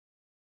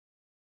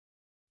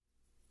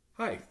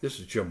Hi, this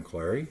is Jim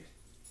Clary,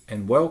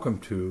 and welcome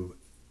to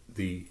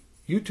the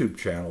YouTube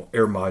channel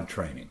AERMOD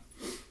Training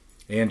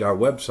and our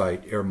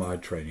website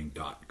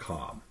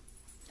aermodtraining.com.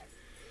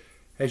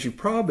 As you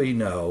probably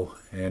know,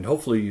 and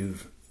hopefully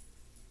you've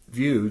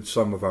viewed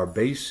some of our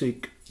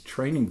basic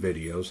training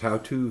videos,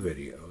 how-to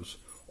videos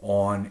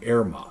on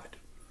AERMOD.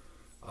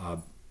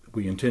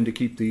 We intend to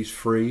keep these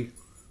free,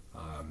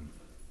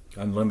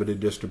 unlimited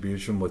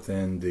distribution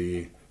within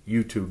the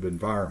YouTube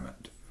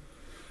environment.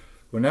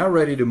 We're now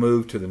ready to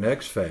move to the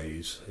next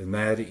phase, and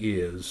that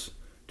is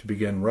to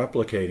begin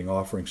replicating,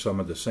 offering some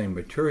of the same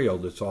material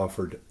that's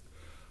offered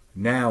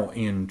now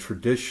in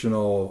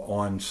traditional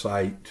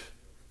on-site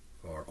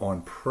or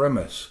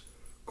on-premise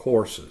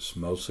courses.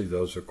 Mostly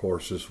those are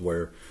courses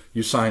where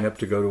you sign up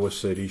to go to a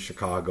city,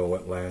 Chicago,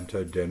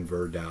 Atlanta,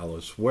 Denver,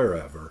 Dallas,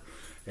 wherever,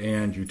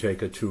 and you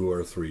take a 2-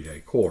 or 3-day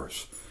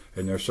course.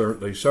 And there's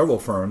certainly several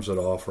firms that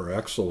offer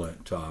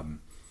excellent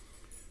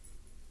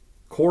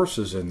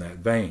courses in that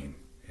vein.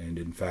 And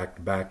in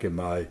fact, back in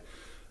my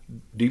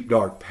deep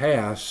dark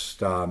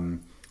past, I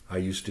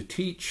used to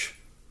teach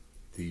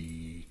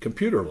the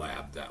computer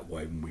lab that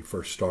way when we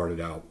first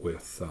started out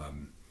with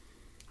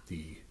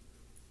the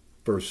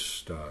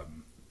first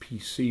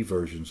PC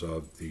versions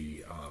of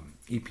the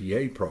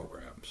EPA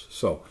programs.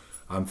 So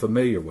I'm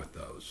familiar with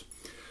those.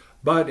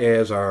 But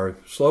as our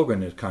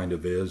slogan is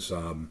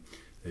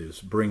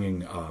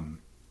bringing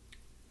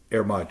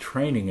AERMOD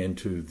training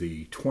into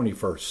the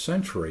 21st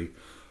century,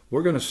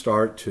 we're going to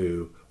start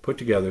to put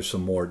together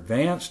some more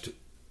advanced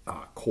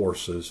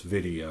courses,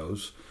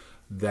 videos,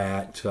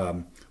 that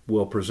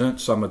will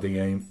present some of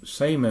the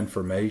same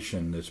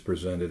information that's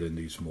presented in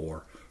these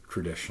more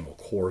traditional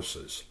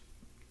courses.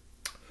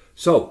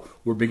 So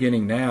we're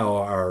beginning now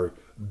our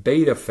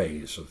beta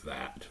phase of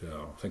that.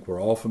 I think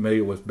we're all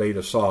familiar with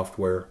beta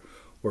software,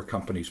 where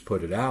companies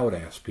put it out,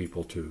 ask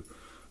people to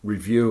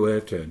review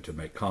it and to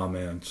make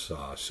comments,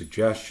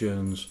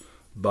 suggestions,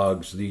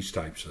 bugs, these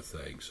types of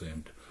things.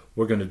 And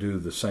we're going to do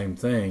the same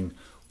thing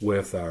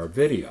with our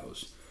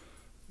videos.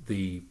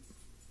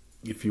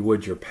 If you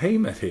would, your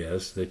payment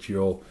is that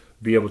you'll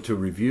be able to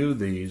review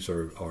these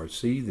or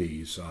see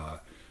these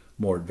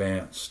more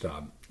advanced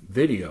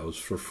videos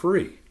for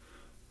free.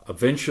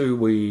 Eventually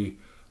we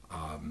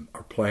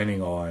are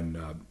planning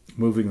on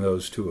moving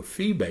those to a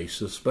fee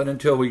basis, but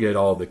until we get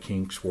all the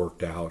kinks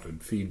worked out and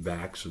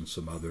feedbacks and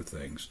some other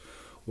things,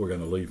 we're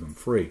going to leave them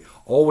free.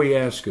 All we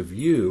ask of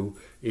you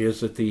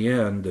is at the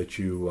end that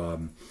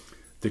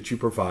you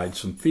provide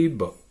some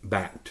feedback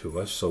back to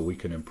us so we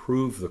can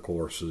improve the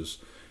courses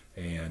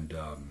and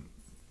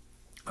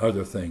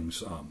other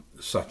things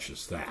such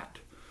as that.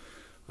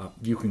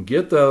 You can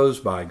get those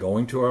by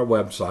going to our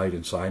website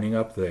and signing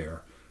up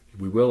there.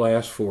 We will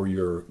ask for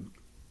your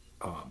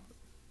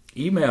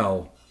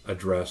email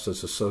address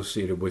that's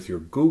associated with your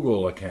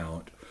Google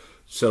account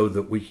so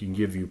that we can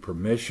give you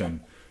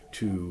permission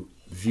to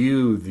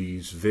view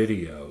these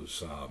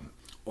videos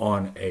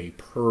on a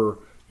per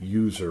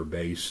user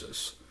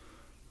basis.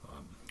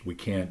 We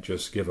can't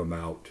just give them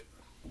out,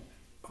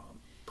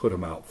 put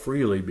them out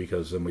freely,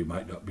 because then we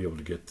might not be able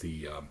to get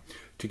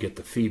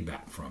the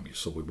feedback from you.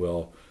 So we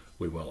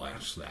will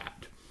ask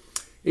that.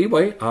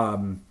 Anyway,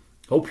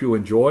 hope you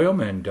enjoy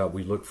them, and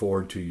we look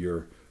forward to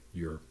your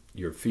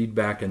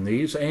feedback in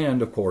these,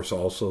 and of course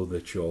also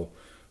that you'll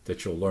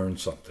learn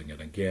something. And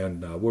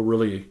again, we're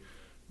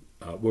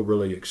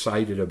really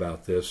excited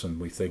about this, and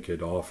we think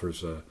it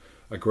offers a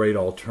great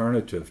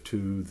alternative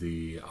to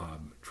the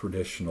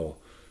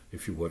traditional,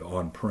 if you would,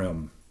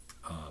 on-premise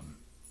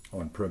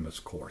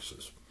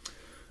courses.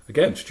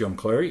 Again, it's Jim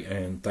Clary,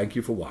 and thank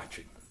you for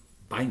watching.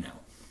 Bye now.